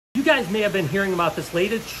guys may have been hearing about this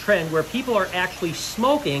latest trend where people are actually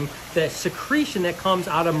smoking the secretion that comes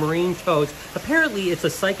out of marine toads. Apparently it's a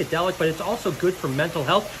psychedelic, but it's also good for mental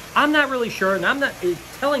health. I'm not really sure, and I'm not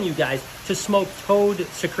telling you guys to smoke toad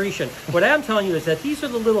secretion. What I'm telling you is that these are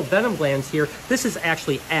the little venom glands here. This is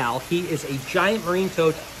actually Al. He is a giant marine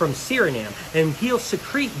toad from Suriname, and he'll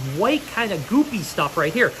secrete white kind of goopy stuff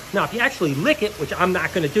right here. Now, if you actually lick it, which I'm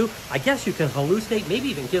not going to do, I guess you can hallucinate, maybe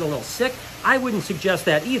even get a little sick. I wouldn't suggest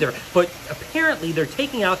that either, but apparently they're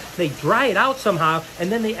taking out, they dry it out somehow,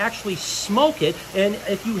 and then they actually smoke it. And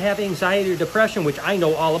if you have anxiety or depression, which I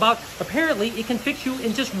know all about, apparently it can fix you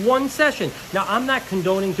in just one session. Now, I'm not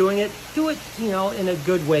condoning doing it. Do it, in a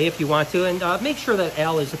good way if you want to, and make sure that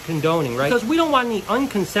Al is condoning, right? Because we don't want any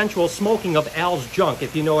unconsensual smoking of Al's junk,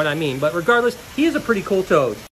 if you know what I mean. But regardless, he is a pretty cool toad.